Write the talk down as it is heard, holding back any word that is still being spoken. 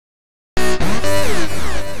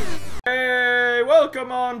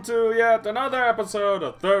welcome on to yet another episode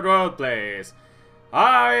of Third World Plays.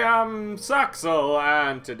 I am Xaxal,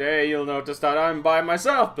 and today you'll notice that I'm by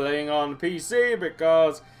myself playing on PC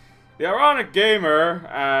because the Ironic Gamer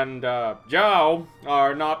and Zhao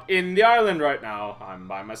are not in the island right now. I'm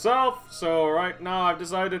by myself, so right now I've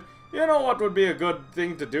decided, you know what would be a good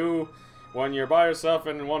thing to do when you're by yourself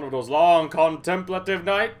in one of those long contemplative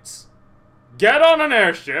nights? Get on an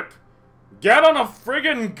airship, get on a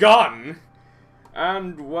friggin' gun,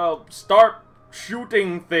 and, well, start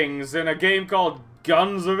shooting things in a game called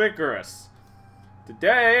Guns of Icarus.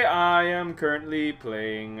 Today, I am currently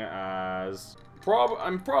playing as...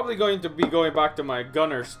 I'm probably going to be going back to my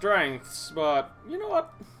gunner strengths, but, you know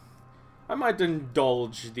what? I might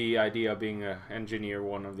indulge the idea of being an engineer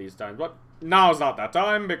one of these times, but now's not that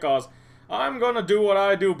time, because I'm gonna do what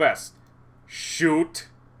I do best. Shoot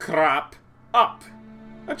crap up.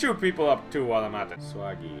 And shoot people up too while I'm at it.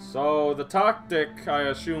 Swaggy. So the tactic I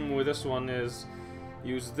assume with this one is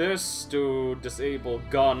use this to disable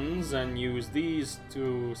guns and use these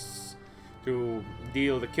to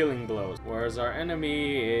deal the killing blows. Whereas our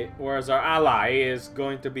ally is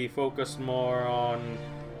going to be focused more on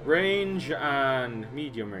range and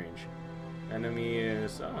medium range. Enemy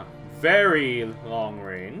is very long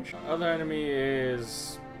range. Other enemy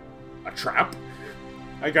is a trap,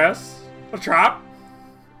 I guess. A trap.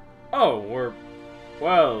 Oh,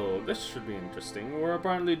 well, this should be interesting. We're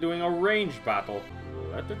apparently doing a ranged battle.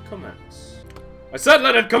 Let it commence. I said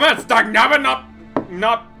let it commence! Dagnabbit,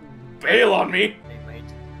 not bail on me!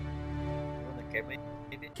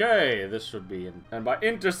 Okay, this should be and by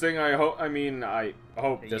interesting, I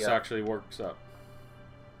hope this actually works out.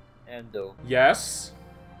 Andou. Yes?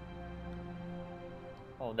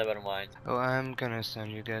 Oh, never mind. Oh, I'm gonna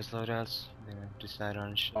send you guys loadouts. I'm gonna decide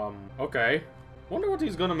on shit. Okay. Wonder what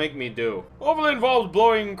he's gonna make me do. Hopefully involves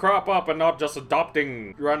blowing crap up and not just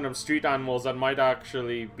adopting random street animals that might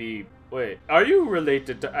actually be... Wait, are you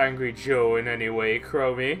related to Angry Joe in any way,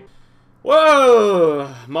 Chromie?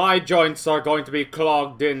 Well, my joints are going to be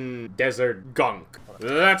clogged in desert gunk.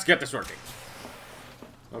 Let's get this working.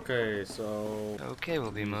 Okay, so... Okay, we'll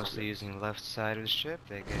be mostly using the left side of the ship.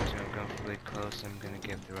 They get too uncomfortably close. I'm gonna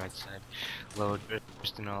give the right side load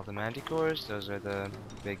burst in all the manticores. Those are the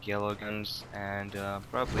big yellow guns, and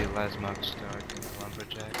probably Lasmog Stark and the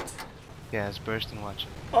Lumberjack. Yeah, it's burst and watch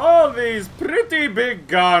it. All these pretty big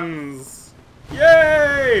guns!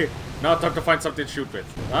 Yay! Now time to find something to shoot with.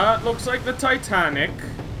 That looks like the Titanic.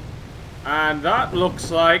 And that looks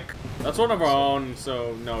like... That's one of our own,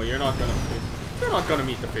 so no, you're not gonna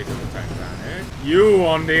meet the fate of the Titanic. You,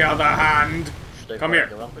 on the other hand, come here.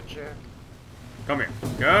 Come here.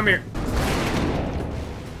 Come here.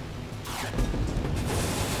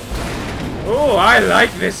 Oh, I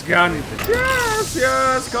like this gun. Yes,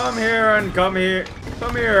 yes. Come here and come here.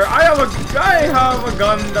 Come here. I have a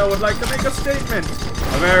gun that would like to make a statement.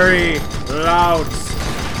 A very loud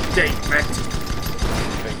statement.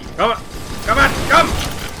 Come on. Come on.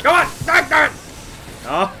 Come on.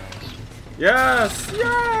 Oh. Yes,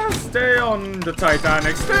 yes, stay on the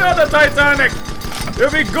Titanic, stay on the Titanic! It'll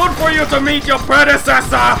be good for you to meet your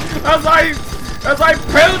predecessor as I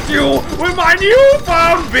pelt you with my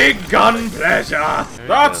newfound big gun pleasure!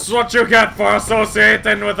 That's what you get for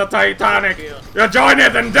associating with the Titanic! You join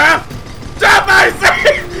it in death! Death, I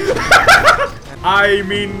say! I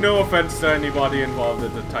mean no offense to anybody involved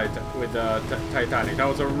with the Titanic. That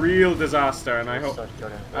was a real disaster, and I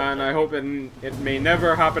hope it may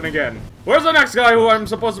never happen again. Where's the next guy who I'm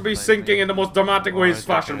supposed to be sinking in the most dramatic ways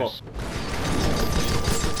fashionable?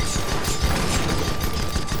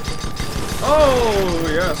 Oh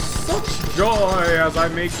yes, such joy as I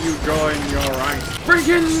make you join your ranks.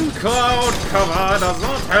 Friggin' cloud cover does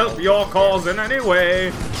not help your cause in any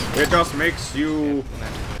way. It just makes you...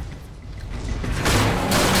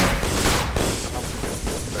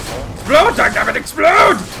 Explode! Dynamite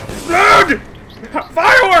explode! Explode!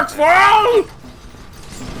 Fireworks for all!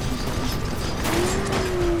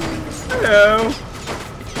 Hello.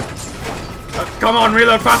 Come on,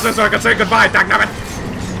 reload faster so I can say goodbye, dagnabbit!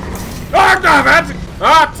 Dagnabbit!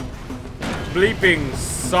 That bleeping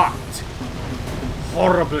sucked.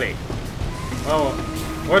 Horribly. Oh,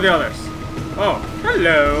 where are the others? Oh,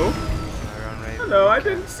 hello. Hello, I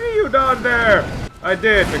didn't see you down there. I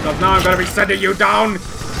did, because now I'm gonna be sending you down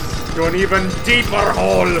to an even deeper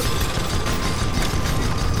hole!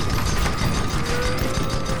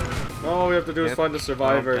 All we have to do is find the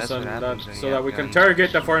survivors so that we can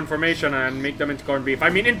interrogate them for information and make them into corned beef. I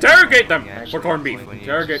mean, interrogate them for corned beef!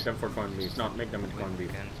 Interrogate them for corned beef, not make them into corned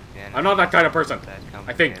beef. I'm not that kind of person,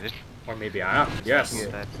 I think. Or maybe I am. Yes.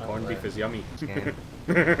 Yeah. Corned beef is yummy. Yeah,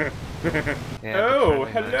 Oh,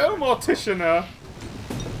 hello, Morticianer.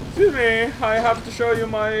 Excuse me, I have to show you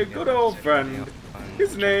my good old friend.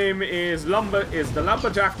 His name is the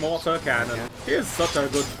Lumberjack Mortar Cannon. He is such a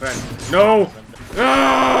good friend. No!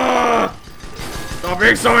 Ah! Stop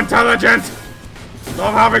being so intelligent!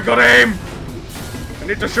 Stop having good aim! I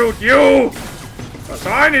need to shoot you! So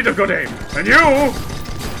I need a good aim. And you!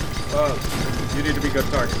 Well, you need to be good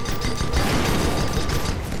target.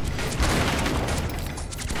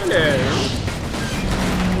 Hello.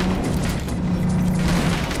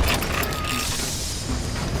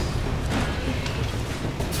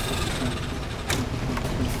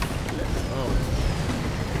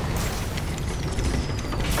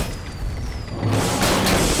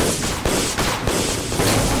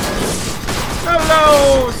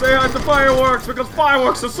 Hello! Say hi to fireworks, because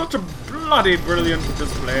fireworks are such a bloody brilliant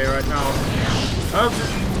display right now.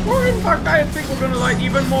 Or in fact, I think we're gonna like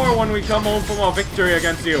even more when we come home from our victory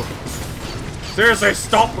against you. Seriously,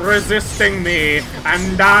 stop resisting me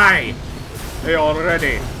and die! Hey,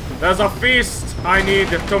 already. There's a feast I need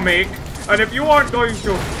to make, and if you aren't going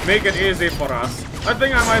to make it easy for us, I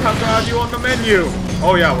think I might have to add you on the menu.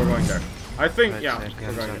 Oh yeah, we're going there. I think, yeah,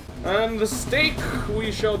 we're going there. And the steak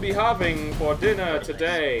we shall be having for dinner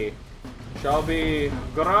today shall be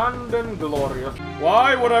grand and glorious.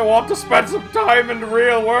 Why would I want to spend some time in the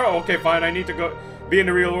real world? Okay, fine, I need to be in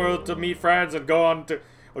the real world to meet friends and go to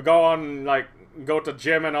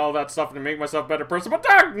gym and all that stuff to make myself a better person. But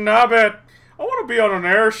dagnabbit! I want to be on an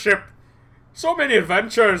airship. So many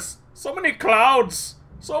adventures. So many clouds.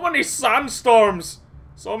 So many sandstorms.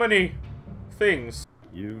 So many things.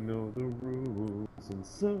 You know the rules, and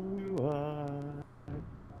so do I.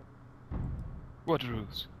 What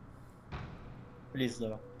rules? Please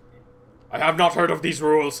though. I have not heard of these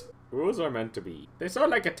rules. Rules are meant to be. They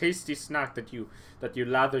sound like a tasty snack that you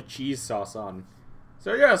lather cheese sauce on.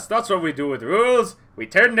 So yes, that's what we do with rules. We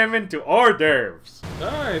turn them into hors d'oeuvres.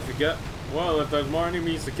 If there's more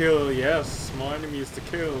enemies to kill, yes, more enemies to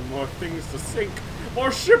kill, more things to sink, more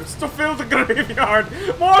ships to fill the graveyard,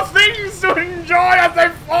 more things to enjoy as they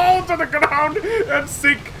fall to the ground and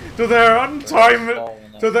sink to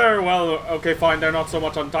their well, okay, fine, they're not so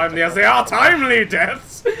much untimely as they are timely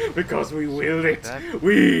deaths, because we willed it.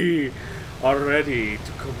 We are ready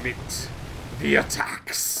to commit the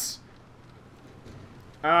attacks.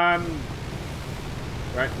 And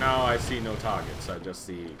right now I see no targets, I just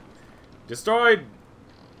see destroyed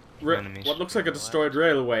what looks like a destroyed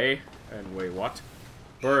railway. And wait, what?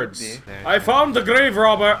 Birds. I found the grave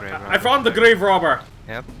robber. I found the grave robber.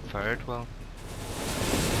 Yep, fired well.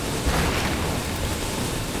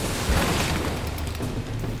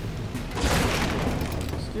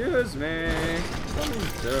 Excuse me. Coming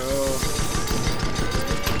through.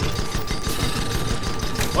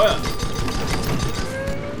 Well.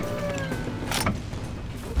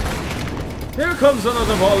 Here comes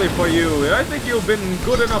another volley for you. I think you've been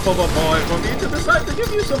good enough of a boy for me to decide to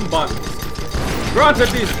give you some buns. Granted,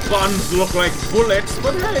 these buns look like bullets,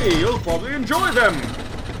 but hey, you'll probably enjoy them.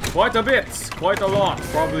 Quite a bit, quite a lot,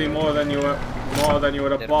 probably more than you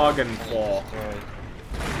would have bargained for.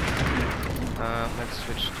 Let's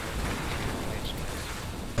switch to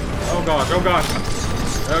Oh gosh, oh gosh.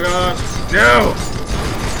 Oh gosh. No!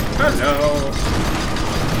 Hello.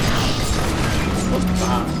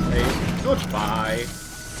 Goodbye. Goodbye.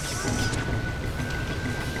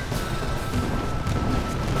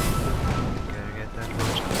 Gotta get that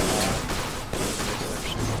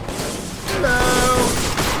Hello.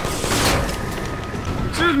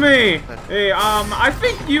 Excuse me. Hey, I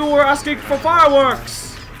think you were asking for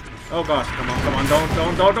fireworks. Oh gosh, come on, don't.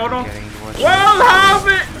 Well,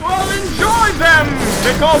 enjoy them,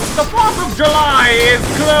 because the 4th of July is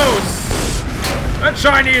close. The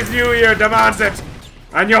Chinese New Year demands it.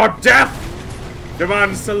 And your death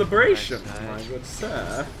demands celebration, my good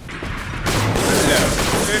sir.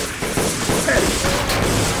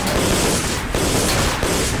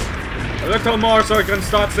 Hello. A little more so we can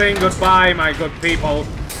start saying goodbye, my good people.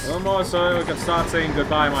 A little more so we can start saying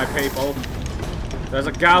goodbye, my people. There's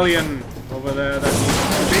a galleon over there that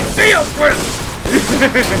needs to be dealt with!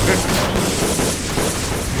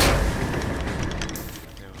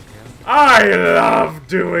 I love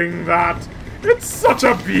doing that! It's such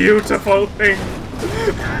a beautiful thing!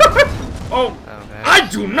 Oh, I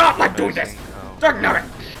do not like doing this! Dagnabbit!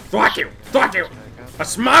 Thwack you! Thwack you! I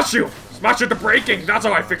smash you! Smash you to breaking! That's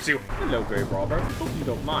how I fix you! Hello, Grave Robber. Hope you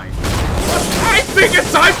don't mind. But I think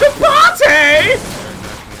it's time to party!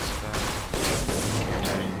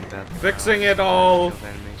 Fixing it all.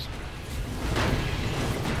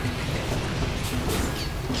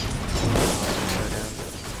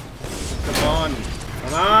 Come on.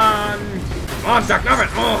 Come on. Come on, Jack Nabbit.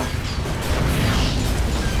 Oh.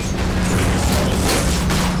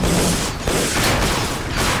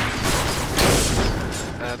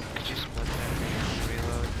 Could you split that and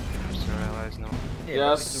reload? Just so I realize no. Yeah,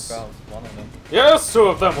 Yes. we took out one of them. Yes, 2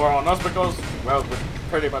 of them were on us because, well, we're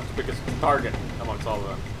pretty much the biggest target amongst all of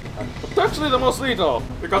them. And potentially the most lethal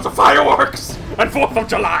because of fireworks and 4th of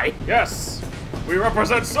July. Yes, we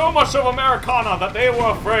represent so much of Americana that they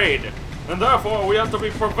were afraid. And therefore we have to be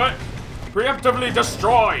preemptively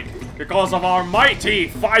destroyed because of our mighty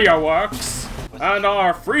fireworks and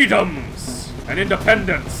our freedoms and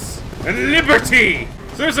independence and liberty.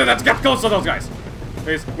 Seriously, let's get close to those guys.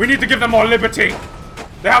 Please, we need to give them more liberty.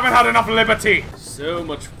 They haven't had enough liberty. So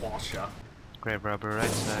much washer. Grab rubber right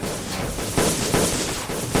side.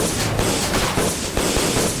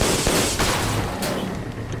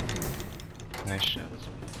 Nice shot.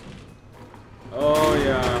 Oh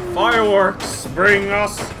yeah, fireworks bring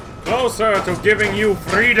us closer to giving you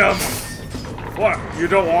freedom. What, you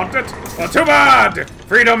don't want it? Well, too bad!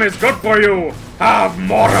 Freedom is good for you! Have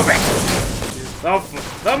more of it!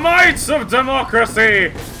 The might of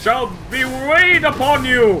democracy shall be weighed upon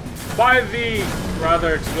you by the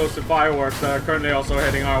rather explosive fireworks that are currently also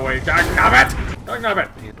heading our way. Dagnabbit!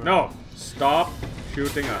 Dagnabbit! No, stop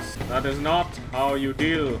shooting us. That is not how you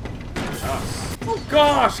deal with us. Oh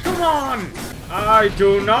gosh, come on! I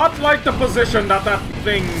do not like the position that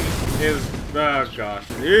thing is. Oh gosh,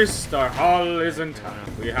 at least our hull isn't.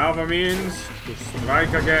 We have a means to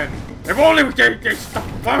strike again. If only we can stop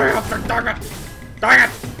firing up the dang it! Dang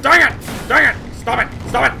it! Dang it! Dang it! Stop it!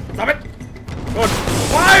 Stop it! Stop it! Good.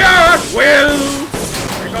 Fire at will!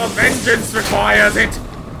 Because vengeance requires it!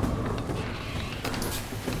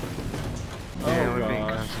 Yeah, Oh we're being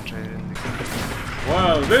gosh. concentrated in the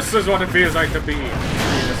Well, this is what it feels like to be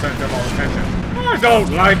the center of all attention. I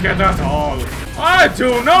don't like it at all. I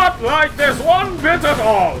do not like this one bit at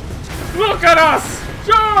all. Look at us!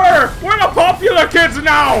 Sure, we're the popular kids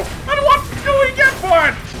now! And what do we get for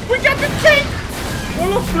it? We get the cake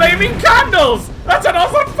full of flaming candles that set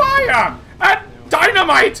us on fire! And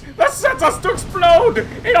dynamite that sets us to explode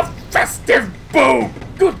in a festive boom!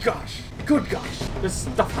 Good gosh, this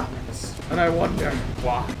stuff happens. And I wonder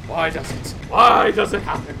why. Why does it? Why does it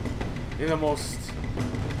happen? In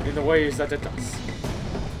the ways that it does.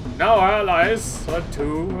 Now our allies are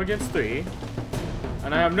 2 against 3.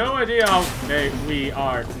 And I have no idea how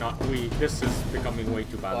this is becoming way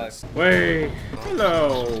too balanced. Wait,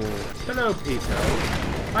 hello people.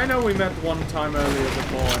 I know we met one time earlier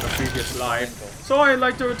before in a previous life, so I'd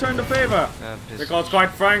like to return the favor. Because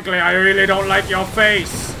quite frankly, I really don't like your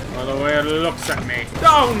face. Or the way it looks at me.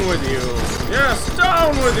 Down with you! Yes,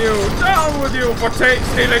 down with you! Down with you for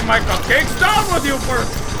stealing my cupcakes! Down with you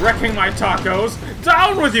for wrecking my tacos!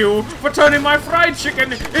 Down with you for turning my fried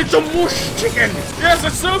chicken into mush chicken! Yes,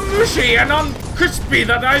 it's so mushy and uncrispy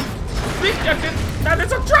that I think that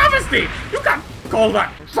it's a travesty! You can't call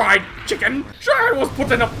that fried chicken! Sure, it was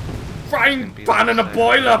put in a frying pan in a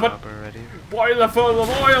boiler, boiler full of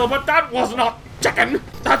oil, but that was not chicken!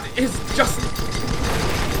 That is just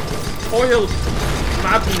oil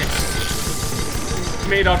madness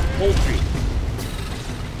made of poultry.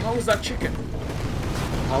 How is that chicken?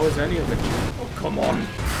 How is any of it chicken? Oh, come on.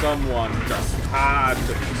 Someone just had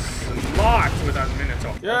to be smart with that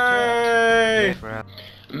Minotaur. Yay!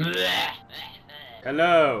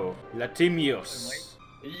 Hello, Latimius.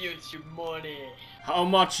 YouTube money. How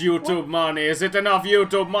much YouTube money? Is it enough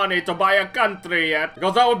YouTube money to buy a country yet?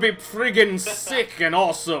 Because that would be friggin' sick and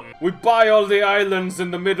awesome. We buy all the islands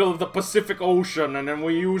in the middle of the Pacific Ocean and then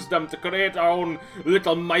we use them to create our own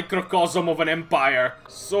little microcosm of an empire.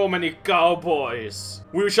 So many cowboys.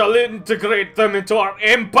 We shall integrate them into our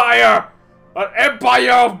empire! An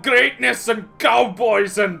empire of greatness and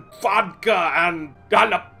cowboys and vodka and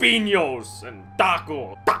jalapenos and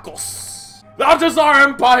tacos. That is our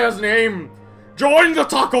empire's name! Join the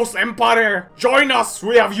Tacos Empire! Join us!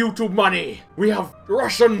 We have YouTube money! We have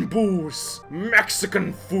Russian booze,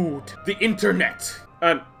 Mexican food, the internet,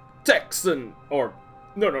 and Texan,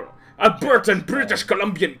 Albertan British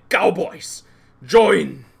Columbian cowboys!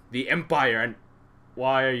 Join the Empire and...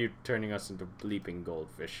 Why are you turning us into bleeping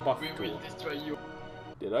goldfish? We will destroy you.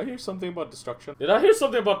 Did I hear something about destruction? Did I hear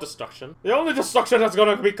something about destruction? The only destruction that's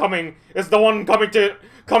gonna be coming is the one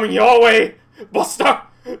coming your way! Buster!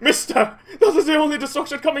 Mister! That is the only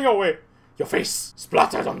destruction coming your way! Your face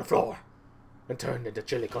splattered on the floor and turned into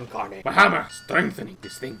chili con carne. My hammer strengthening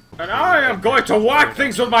this thing. And I am going to whack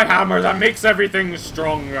things with my hammer that makes everything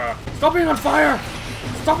stronger. Stop being on fire!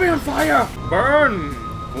 Stop being on fire! Burn!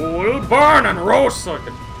 Fool! Burn and roast so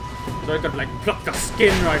I could like pluck suck the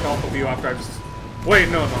skin right off of you after I just... Wait,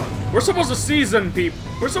 no. We're supposed to season people.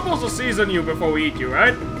 We're supposed to season you before we eat you,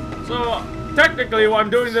 right? So, technically, I'm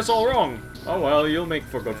doing this all wrong. Oh well, you'll make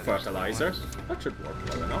for good fertilizer. That should work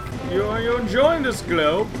well enough. Are you enjoying this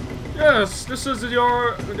globe? Yes, this is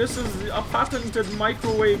a patented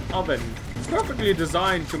microwave oven. Perfectly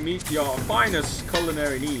designed to meet your finest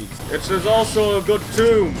culinary needs. It is also a good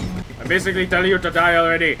tomb. I'm basically telling you to die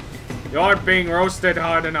already. You aren't being roasted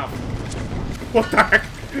hard enough. What the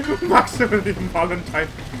heck? Maximilian Valentine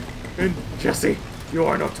and Jesse, you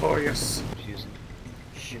are notorious.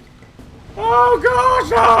 Shit. Oh gosh,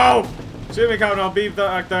 no! See me count, I'll be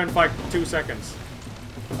back there in like 2 seconds.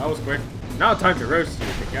 That was quick. Now time to roast you,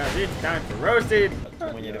 because it's time to roast it.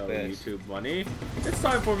 YouTube money. It's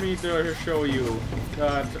time for me to show you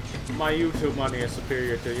that my YouTube money is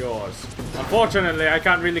superior to yours. Unfortunately, I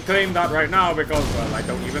can't really claim that right now because, well, I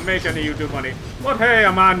don't even make any YouTube money. But hey,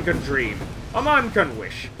 a man can dream. A man can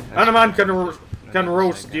wish. And a man can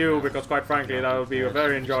roast you, because quite frankly, that would be a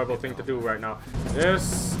very enjoyable thing to do right now.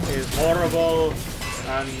 This is horrible,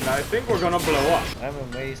 and I think we're gonna blow up. I'm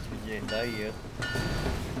amazed we didn't die yet.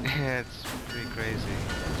 It's pretty crazy.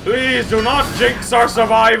 Please do not jinx our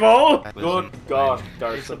survival! Good gosh, It's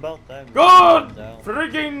Darcy. about time. Good Down.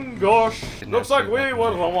 freaking gosh! Looks like we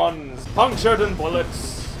were the ones punctured in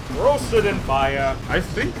bullets, roasted in fire. I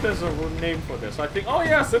think there's a name for this. I think, oh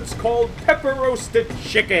yes, it's called pepper roasted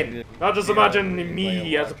chicken. Now just imagine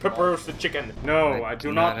me as a pepper roasted chicken. No, I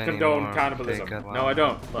do not condone cannibalism. No, I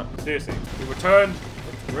don't. But seriously, we returned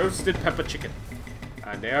with roasted pepper chicken.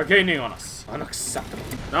 And they are gaining on us. Unacceptable.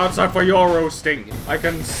 Now it's time for your roasting. I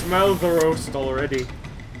can smell the roast already.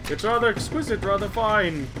 It's rather exquisite, rather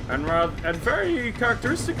fine, and very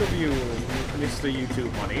characteristic of you, Mr.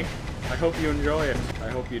 YouTube Money. I hope you enjoy it. I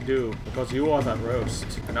hope you do, because you are that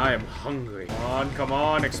roast, and I am hungry. Come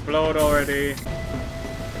on, explode already.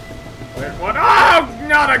 Wait, what? Oh,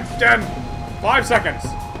 not again! 5 seconds.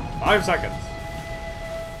 5 seconds.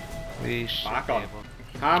 We should Back be on. able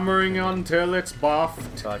Hammering until it's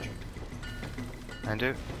buffed. Roger.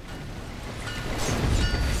 Andrew?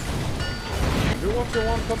 Do what you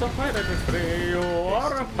want, cause a pirate is free. You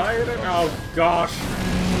are a pirate. Oh gosh.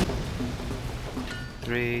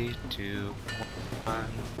 3, 2, 1.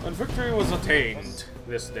 And victory was attained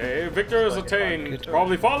this day. Victory was attained.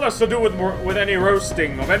 Probably far less to do with any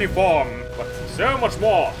roasting of any form, but so much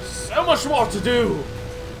more to do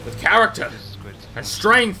with character This is good. and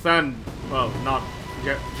strength and, well, not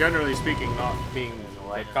generally speaking, not being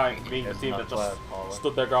being the team that just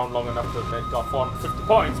stood their ground long enough to make off 150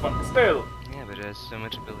 points, but still. Yeah, but it has so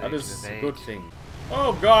much ability That to is a evade. good thing.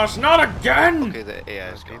 Oh gosh, not again! Okay, the AI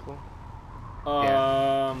is gone. People?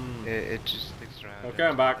 It just sticks around. Okay,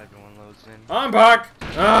 I'm back. Everyone loads in. I'm back!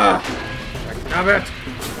 Ah! Damn it!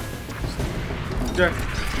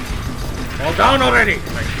 Fall down already!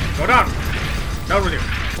 Go down! Down with you!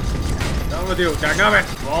 Down with you, daggum it!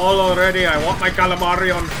 Fall already! I want my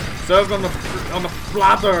calamari served on the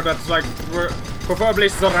platter that's like preferably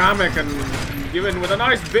ceramic and given with a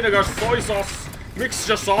nice vinegar soy sauce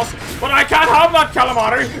mixture sauce. But I can't have that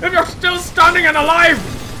calamari if you're still standing and alive!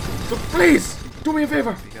 So please, do me a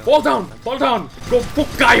favor. Fall down, fall down. Go book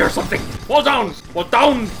guy or something. Fall down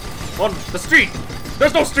on the street.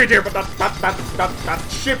 There's no street here, but that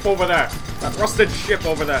ship over there, that rusted ship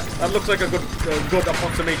over there. That looks like a good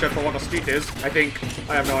approximation for what a street is. I think.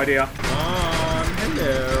 I have no idea.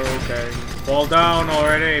 Hello, Bearing. Fall down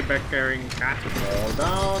already, Bearing cat. Fall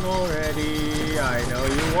down already. I know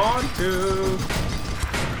you want to.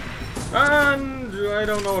 And I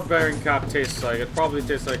don't know what Bearing cat tastes like. It probably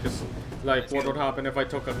tastes like what would happen if I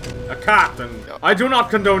took a cat, and I do not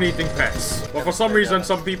condone eating pets. But for some reason,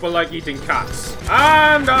 some people like eating cats.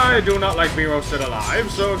 And I do not like being roasted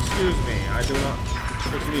alive, so excuse me. I do not...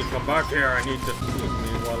 Excuse me, come back here. I need to... Excuse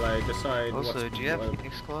me while I decide Also, do you have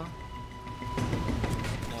X-Claw?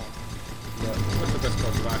 what's the best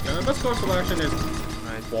course of action. The best course of action is...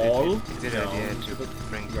 Right, Fall good down idea to to the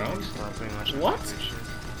bring ground. X-Claw pretty much. What?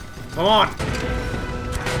 Come on!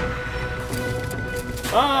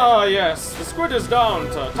 Ah, yes, the squid is down.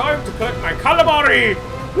 Time to collect my calamari!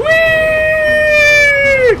 Whee!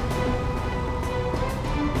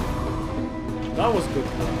 That was good.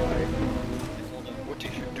 What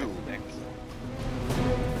did you do?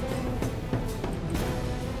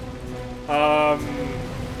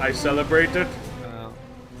 I celebrated.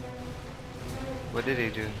 What did he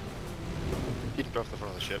do? He jumped off the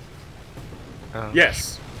front of the ship.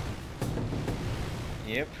 Yes.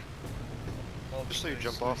 Yep. Just so you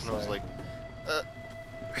jump off, and I was like,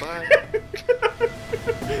 bye.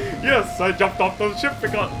 Yes, I jumped off the ship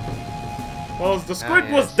because... Because the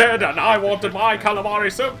squid was dead and I wanted my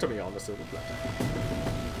calamari served to me on the silver platter.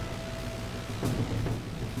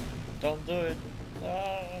 Don't do it.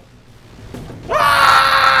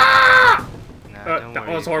 Ah! Nah, That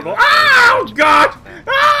was horrible. Oh god!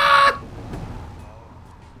 Ah!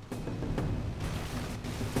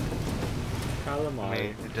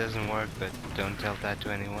 Calamari. It doesn't work, but don't tell that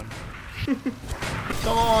to anyone.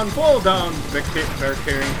 Come on, fall down, Victor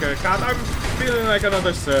Cat. I'm feeling like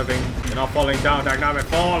another serving. You're not falling down, dynamic.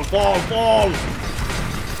 Fall, fall, fall!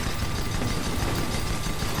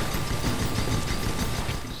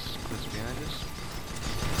 Squid's behind us.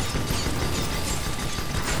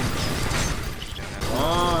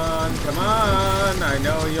 Come on, I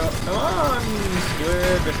know you're. Come on,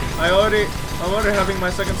 Squid. I'm already having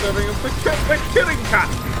my second serving of the killing cat.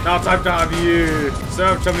 Now time to have you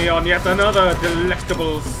served to me on yet another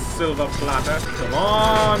delectable silver platter. Come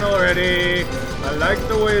on already. I like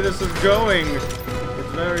the way this is going.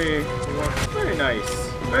 It's very nice.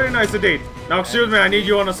 Very nice indeed. Now excuse me, I need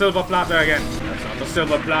you on a silver platter again. That's not the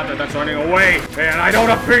silver platter that's running away. And I don't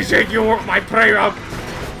appreciate you, my prey up.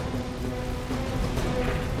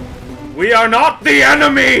 We are not the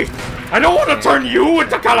enemy! I don't want to turn you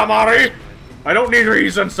into calamari! I don't need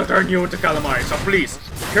reasons to turn you into calamari, so please.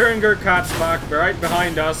 Kiringer Cat's back, right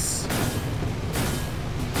behind us.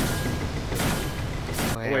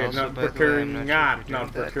 Wait, not procuring cat,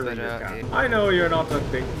 not procuring cat. I know you're not a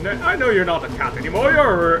big. I know you're not a cat anymore.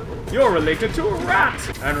 You're related to a rat,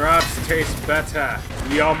 and rats taste better.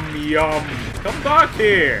 Yum yum. Come back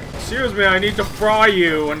here. Excuse me, I need to fry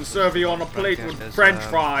you and serve you on a plate with French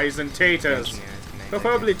fries and taters,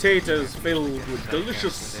 preferably taters filled with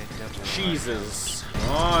delicious cheeses.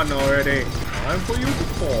 Come on already. Time for you to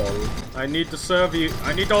fall. I need to serve you.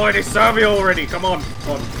 I need to already serve you already. Come on.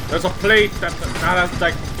 Come on. There's a plate that has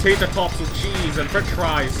like tater tots with cheese and French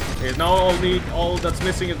fries. Is now all that's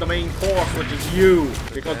missing is the main course, which is you,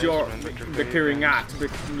 because you're the curing at.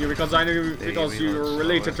 Because you're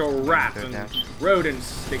related to a rat and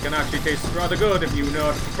rodents. They can actually taste rather good if you know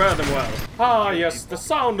how to prepare them well. Ah yes, the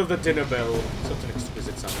sound of the dinner bell. Such an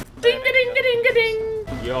exquisite sound.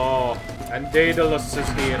 Ding-a-ding-a-ding-a-ding! Yo, and Daedalus is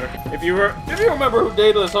here. If you remember who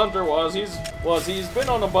Daedalus Hunter was, he's been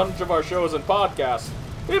on a bunch of our shows and podcasts.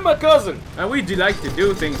 He's my cousin, and we do like to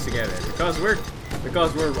do things together because we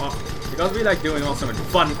like doing awesome and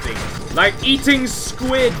fun things, like eating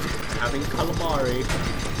squid, and having calamari.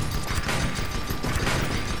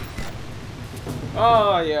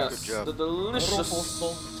 Ah yes, the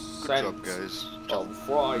delicious Good job, guys. of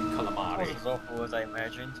fried calamari. Not as awful as I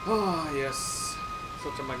imagined. Ah, yes.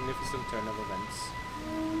 Such a magnificent turn of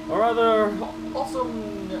events. A rather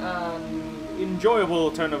awesome and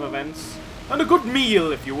enjoyable turn of events. And a good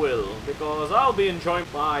meal, if you will, because I'll be enjoying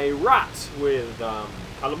my rat with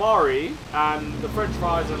calamari and the French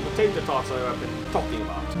fries and potato tots that I've been talking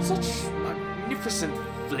about. Such magnificent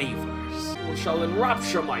flavors which shall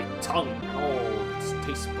enrapture my tongue and all its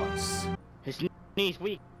taste buds. His knees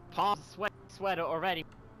weak, palms sweater already.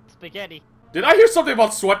 Spaghetti. Did I hear something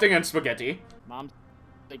about sweating and spaghetti? Mom's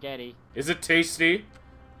spaghetti. Is it tasty?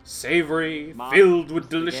 Savory, Mom, filled with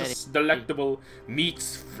delicious, spaghetti. delectable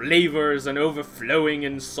meats, flavors, and overflowing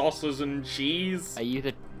in sauces and cheese? Are you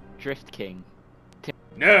the Drift King?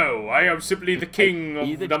 No, I am simply the king Are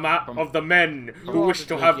you of the men who wish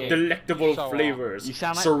to have delectable flavors You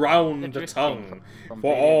sound like surround the the Drift tongue King from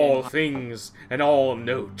for Video all Game. things and all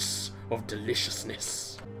notes of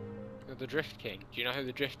deliciousness. You're the Drift King. Do you know who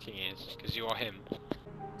the Drift King is? Because you are him.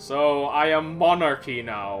 So I am monarchy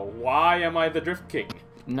now. Why am I the Drift King?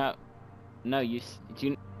 No, have you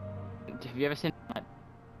ever seen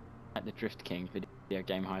like the Drift King video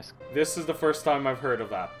game high school? This is the first time I've heard of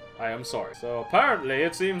that. I am sorry. So apparently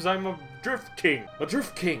it seems I'm a Drift King. A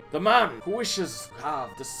Drift King. The man who wishes to have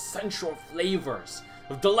the sensual flavors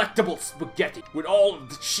of delectable spaghetti with all of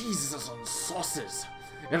the cheeses and sauces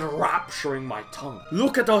enrapturing my tongue.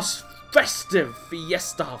 Look at us festive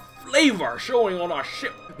fiesta flavor showing on our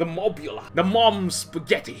ship. The Mobula. The Mom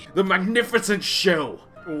Spaghetti. The magnificent show.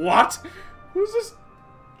 What? Who's this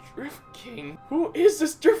Drift King? Who is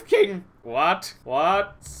this Drift King? What?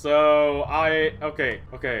 So, okay,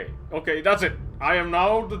 that's it. I am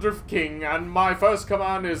now the Drift King, and my first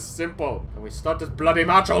command is simple. Can we start this bloody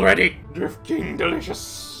match already? Drift King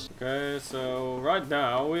delicious. Okay, so right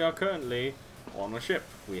now we are currently on a ship.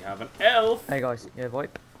 We have an elf. Hey guys, yeah, VoIP.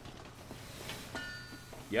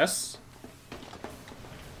 Yes?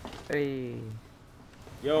 Hey.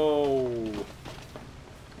 Yo.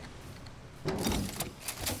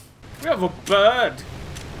 We have a bird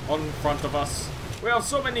on front of us. We have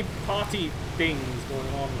so many party things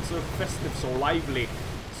going on, so festive, so lively,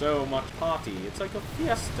 so much party. It's like a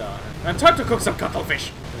fiesta. And time to cook some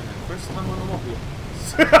cuttlefish. First time on a mobile.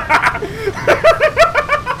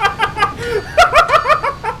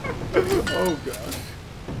 Oh god.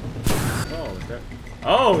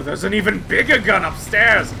 Oh, there's an even bigger gun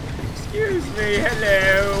upstairs. Excuse me,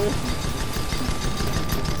 hello.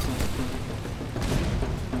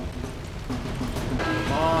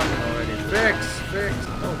 Come on, already. Fix.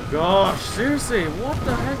 Oh gosh, seriously, what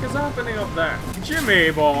the heck is happening up there?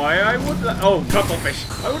 Jimmy boy, I would oh, cuttlefish.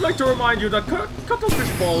 I would like to remind you that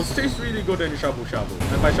cuttlefish balls taste really good in shabu shabu.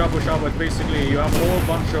 And by shabu shabu, it's basically you have a whole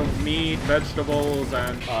bunch of meat, vegetables,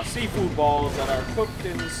 and seafood balls that are cooked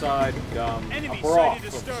inside a broth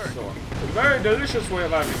of some sort. A very delicious way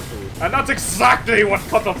of having food. And that's exactly what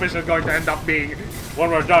cuttlefish is going to end up being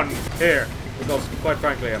when we're done here. Because, quite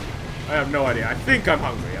frankly, I have no idea. I think I'm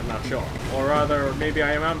hungry. I'm not sure. Or rather, maybe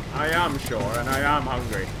I am sure, and I am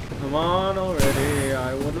hungry. Come on already.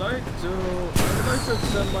 I would like to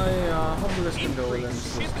extend my humblest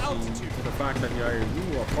condolences to the fact that you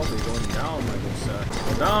are probably going down, my good sir.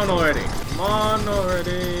 Go down already. Come on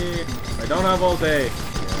already. I don't have all day.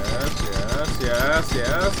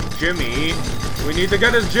 Yes. Jimmy. We need to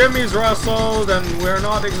get his jimmies rustled, and we're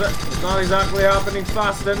not it's not exactly happening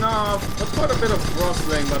fast enough. That's quite a bit of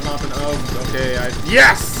rustling, but not an okay.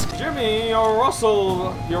 Yes! Jimmy, your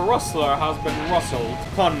rustler has been rustled.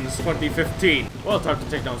 Puns 2015. Well, time to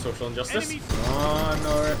take down social injustice. Come on,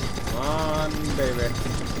 Nora. Come on, baby.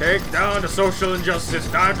 Take down the social injustice.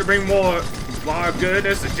 Time to bring more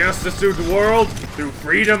goodness and justice to the world through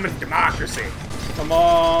freedom and democracy. Come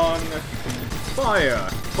on.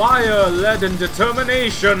 Fire, lead, and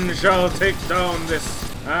determination shall take down this.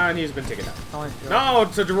 And he's been taken down. Now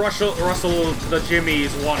to rustle the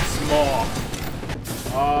jimmies once more.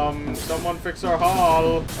 Someone fix our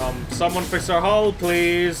hull. Someone fix our hull,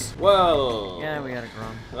 please. Well. Yeah, we got it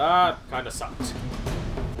wrong. That kind of sucked.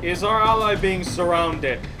 Is our ally being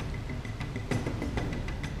surrounded?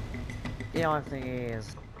 Yeah, I think he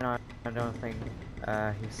is. No, I don't think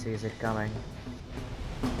he sees it coming.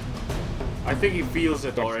 I think he feels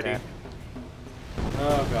it already.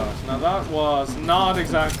 Oh gosh, now that was not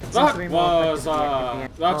exactly. That was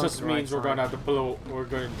that just means we're gonna have to blow.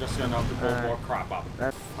 Just gonna have to blow more crap up.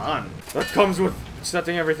 That's fun. That comes with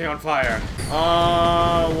setting everything on fire.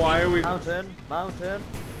 Why are we? Mountain.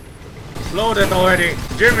 Load it already,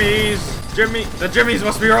 the jimmies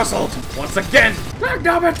must be rustled once again.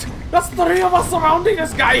 Damn it! That's 3 of us surrounding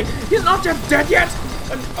this guy. He's not just dead yet.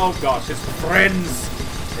 And oh gosh, his friends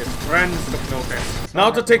took notice. Now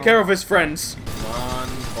to take care of his friends. Come on,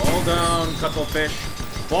 fall down, cuttlefish.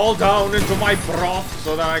 Fall down into my broth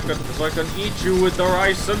so that I can eat you with the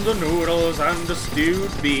rice and the noodles and the stewed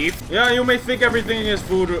beef. Yeah, you may think everything is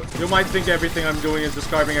food. You might think everything I'm doing is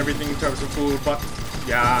describing everything in terms of food, but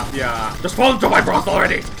yeah. Just fall into my broth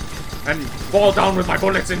already! And fall down with my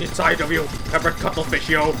bullets inside of you, peppered cuttlefish,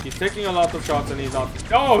 yo. He's taking a lot of shots and he's not.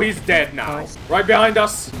 Oh, he's dead now. Nice. Right behind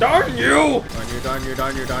us. Darn you! Darn you. Come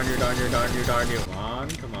on.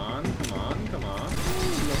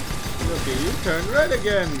 Look, you turned red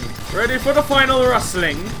again. Ready for the final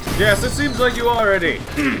rustling? Yes, it seems like you are ready.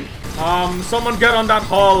 Someone get on that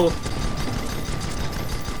hull.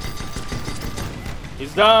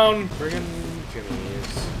 He's down. Friggin'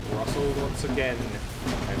 Jimmy's rustled once again.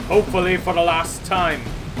 And hopefully for the last time.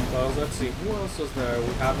 So let's see, who else was there?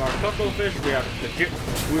 We have our cuttlefish,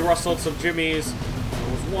 we rustled some jimmies.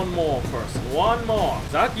 There was one more person. One more.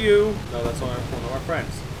 Is that you? No, that's one of our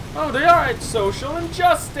friends. Oh, they are at social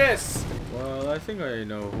injustice! Well, I think I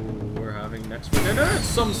know who we're having next for dinner. It's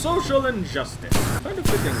some social injustice. Kind of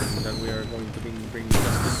fitting that we are going to be bringing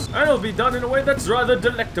justice. And it'll be done in a way that's rather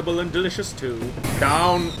delectable and delicious too.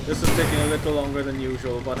 Down! This is taking a little longer than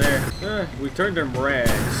usual, but we turned them red,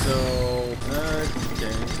 so...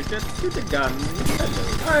 okay, to get to the gun.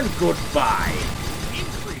 Hello. And goodbye!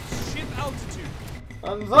 Increase ship altitude.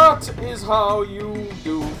 And that is how you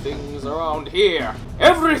do things around here.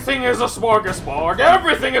 Everything is a smorgasbord,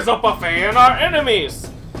 everything is a buffet, and our enemies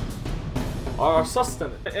are our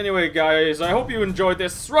sustenance. Anyway, guys, I hope you enjoyed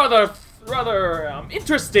this rather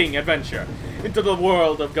interesting adventure into the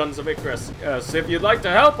world of Guns of Icarus. So if you'd like to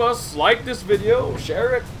help us, like this video,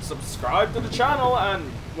 share it, subscribe to the channel,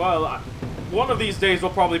 and, well, one of these days we'll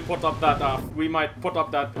probably put up that, we might put up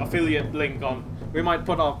that affiliate link on... We might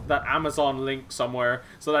put up that Amazon link somewhere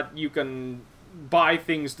so that you can buy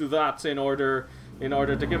things to that in order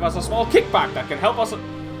to give us a small kickback that can help us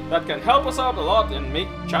out a lot and make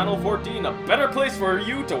Channel 14 a better place for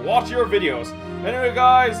you to watch your videos. Anyway,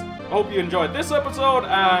 guys, I hope you enjoyed this episode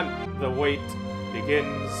and the wait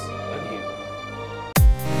begins